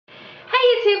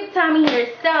YouTube, Tommie here.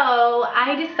 So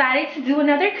I decided to do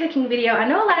another cooking video. I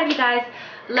know a lot of you guys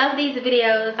love these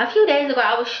videos. A few days ago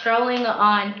I was strolling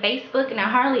on Facebook, and I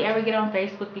hardly ever get on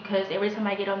Facebook because every time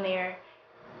I get on there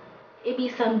it be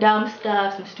some dumb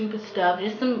stuff, some stupid stuff,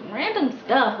 just some random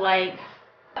stuff. Like,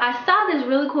 I saw this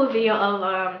really cool video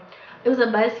of it was a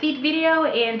BuzzFeed video,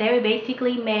 and they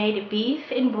basically made beef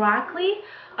and broccoli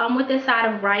with a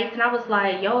side of rice, and I was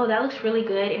like, yo, that looks really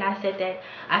good, and I said that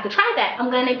I could try that.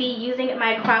 I'm gonna be using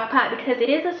my crock pot because it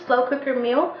is a slow cooker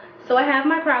meal. So I have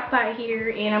my crock pot here,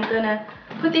 and I'm gonna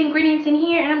put the ingredients in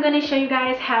here, and I'm gonna show you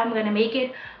guys how I'm gonna make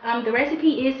it. The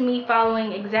recipe is me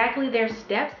following exactly their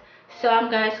steps, so I'm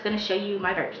just gonna show you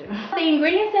my version. The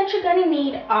ingredients that you're gonna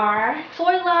need are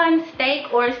sirloin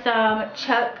steak or some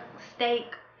chuck steak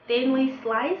thinly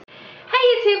sliced. Hey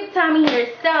YouTube, Tommie here.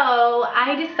 So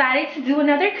I decided to do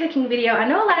another cooking video. I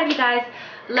know a lot of you guys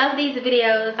love these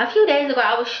videos. A few days ago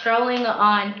I was strolling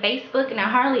on Facebook, and I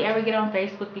hardly ever get on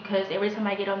Facebook because every time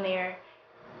I get on there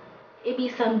it be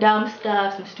some dumb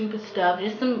stuff, some stupid stuff,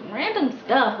 just some random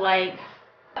stuff. Like,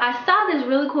 I saw this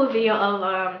really cool video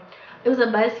of it was a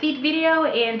BuzzFeed video,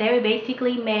 and they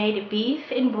basically made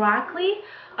beef and broccoli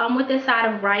with a side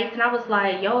of rice, and I was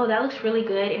like, yo, that looks really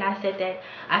good, and I said that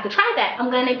I could try that.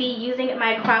 I'm gonna be using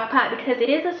my crock pot because it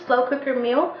is a slow cooker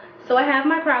meal. So I have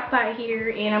my crock pot here,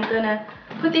 and I'm gonna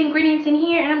put the ingredients in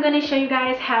here, and I'm gonna show you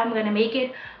guys how I'm gonna make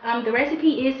it. The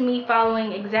recipe is me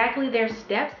following exactly their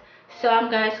steps, so I'm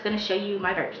just gonna show you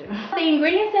my version. The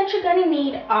ingredients that you're gonna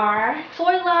need are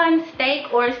sirloin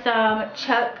steak or some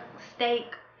chuck steak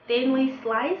thinly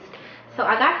sliced. So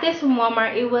I got this from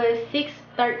Walmart. It was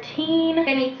 $6.13.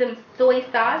 I need some soy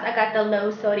sauce. I got the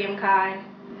low sodium kind.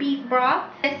 Beef broth,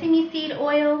 sesame seed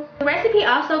oil. The recipe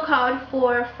also called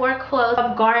for 4 cloves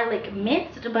of garlic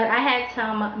minced, but I had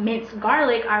some minced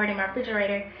garlic already in my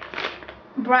refrigerator.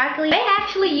 Broccoli. They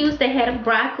actually used the head of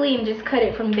broccoli and just cut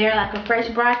it from there like a fresh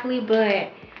broccoli, but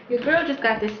your girl just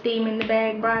got the steam in the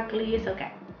bag broccoli. It's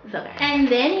okay. It's okay. And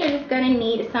then you're just gonna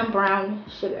need some brown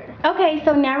sugar. Okay,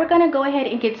 so now we're gonna go ahead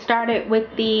and get started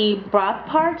with the broth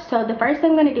part. So the first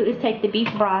thing I'm gonna do is take the beef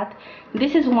broth.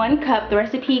 This is 1 cup. The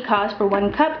recipe calls for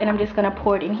 1 cup, and I'm just gonna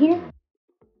pour it in here.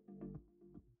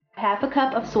 1/2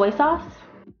 cup of soy sauce.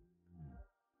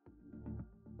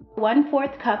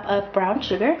 1/4 cup of brown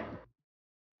sugar.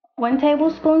 1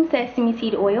 tablespoon sesame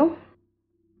seed oil.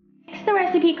 Next, the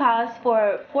recipe calls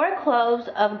for 4 cloves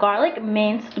of garlic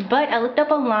minced, but I looked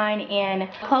up online, and a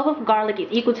clove of garlic is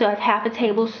equal to 1/2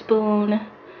 tablespoon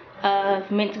of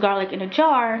minced garlic in a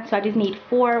jar, so I just need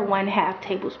 4 1/2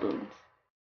 tablespoons.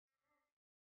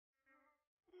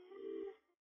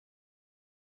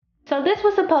 So this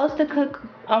was supposed to cook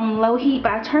on low heat,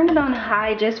 but I turned it on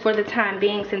high just for the time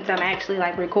being, since I'm actually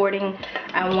like recording.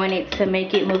 I wanted to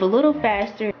make it move a little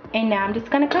faster, and now I'm just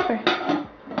gonna cover.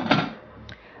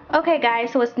 Okay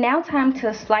guys, so it's now time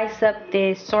to slice up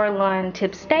this sirloin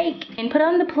tip steak and put it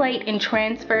on the plate and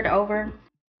transfer it over.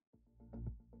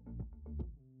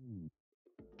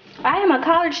 I am a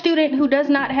college student who does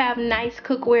not have nice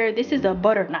cookware. This is a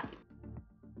butter knife.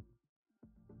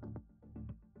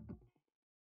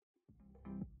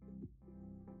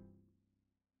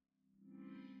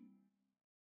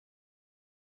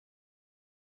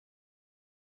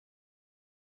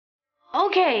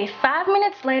 Okay, 5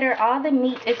 minutes later, all the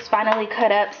meat is finally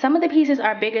cut up. Some of the pieces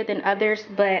are bigger than others,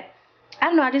 but I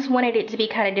don't know, I just wanted it to be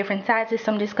kind of different sizes,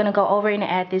 so I'm just gonna go over and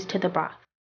add this to the broth.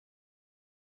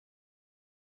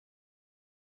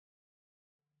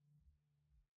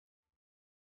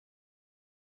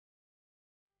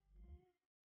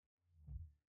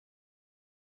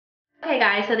 Okay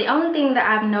guys, so the only thing that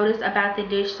I've noticed about the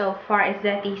dish so far is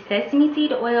that the sesame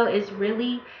seed oil is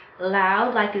really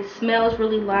loud. Like, it smells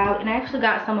really loud, and I actually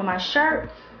got some on my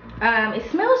shirt. It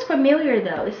smells familiar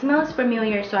though. It smells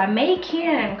familiar, so I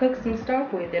can cook some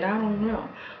stuff with it. I don't know,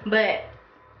 but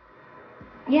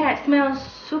yeah, it smells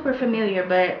super familiar,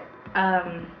 but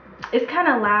it's kind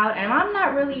of loud, and I'm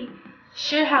not really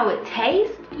sure how it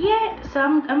tastes yet, so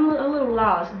I'm a little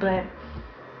lost, but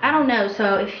I don't know.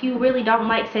 So if you really don't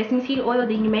like sesame seed oil,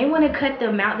 then you may want to cut the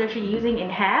amount that you're using in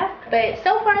half. But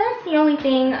so far that's the only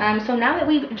thing. So now that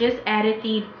we've just added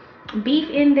the beef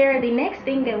in there, the next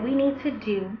thing that we need to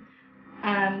do,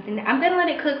 then I'm gonna let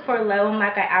it cook for low in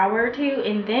like an hour or 2,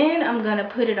 and then I'm gonna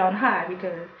put it on high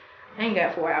because I ain't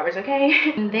got 4 hours, okay?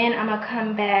 And then I'm gonna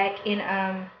come back and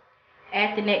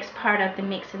add the next part of the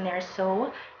mix in there.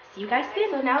 So see you guys then.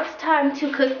 So now it's time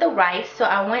to cook the rice. So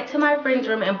I went to my friend's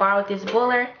room and borrowed this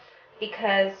boiler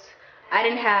because I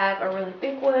didn't have a really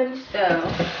big one. So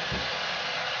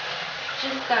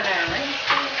just gonna rinse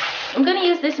it. I'm gonna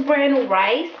use this brand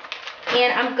rice.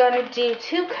 And I'm gonna do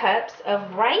 2 cups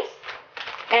of rice.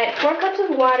 Add 4 cups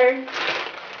of water.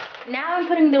 Now I'm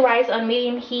putting the rice on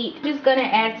medium heat. I'm just gonna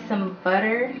add some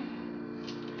butter.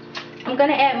 I'm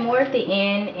gonna add more at the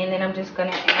end, and then I'm just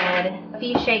gonna add a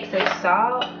few shakes of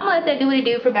salt. I'm gonna let that do what it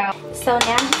do for about. So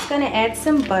now I'm just gonna add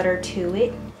some butter to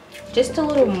it. Just a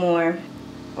little more,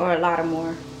 or a lot of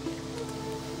more.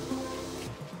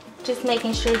 Just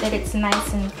making sure that it's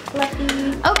nice and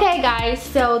fluffy. Okay guys,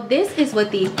 so this is what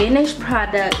the finished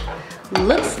product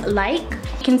looks like.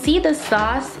 You can see the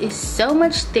sauce is so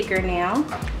much thicker now,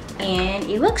 and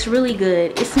it looks really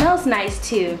good. It smells nice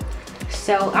too.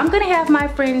 So I'm gonna have my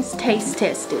friends taste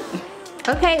test it.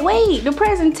 Okay, wait, the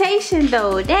presentation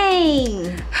though,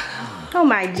 dang. Oh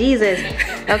my Jesus.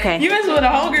 Okay. You mess with a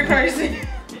hungry person.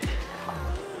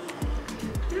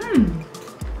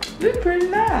 This is pretty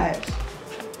nice.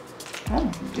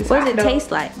 What does it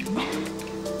taste like?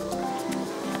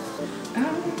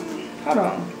 Hold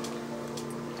on.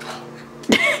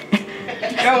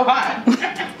 Go hot.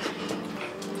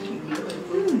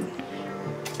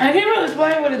 I can't really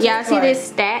explain what it tastes like. Yeah, see this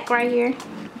stack right here?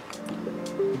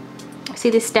 See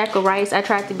this stack of rice? I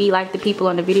tried to be like the people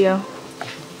on the video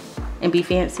and be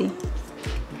fancy.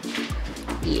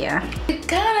 Yeah. It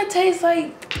kind of tastes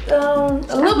like a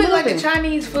little bit like the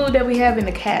Chinese food that we have in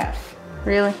the calf.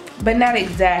 Really? But not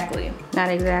exactly. Not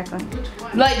exactly.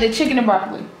 Like the chicken and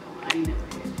broccoli.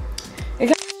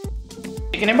 It's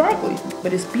chicken and broccoli,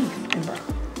 but it's beef and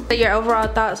broccoli. So your overall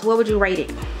thoughts, what would you rate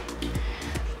it?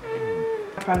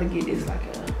 I'd probably give this like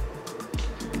a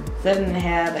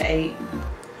 7.5 to 8.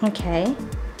 Okay.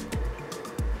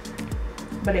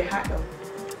 But it's hot though.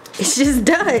 It's just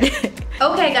done.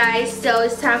 Okay guys, so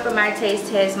it's time for my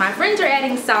taste test. My friends are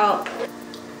adding salt.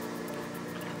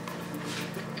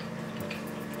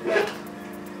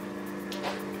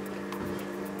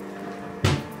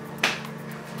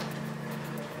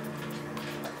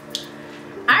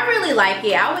 I really like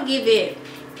it. I would give it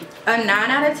a 9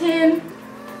 out of 10.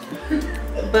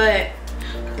 But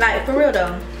like for real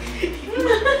though.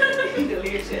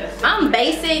 I'm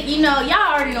basic, you know,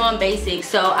 y'all already know I'm basic,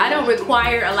 so I don't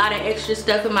require a lot of extra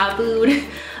stuff in my food.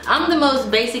 I'm the most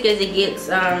basic as it gets,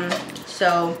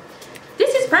 so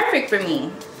this is perfect for me.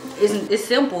 It's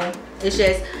simple. It's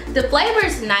just the flavor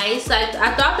is nice. Like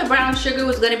I thought the brown sugar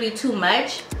was gonna be too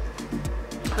much.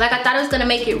 Like I thought it was gonna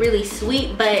make it really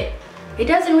sweet, but it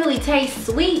doesn't really taste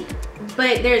sweet,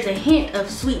 but there's a hint of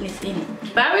sweetness in it.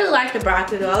 But I really like the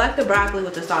broccoli though. I like the broccoli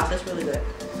with the sauce. That's really good.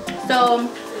 So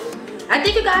I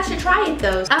think you guys should try it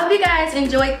though. I hope you guys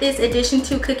enjoyed this edition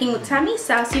to Cooking with Tommie.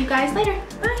 So I'll see you guys later.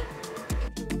 Bye.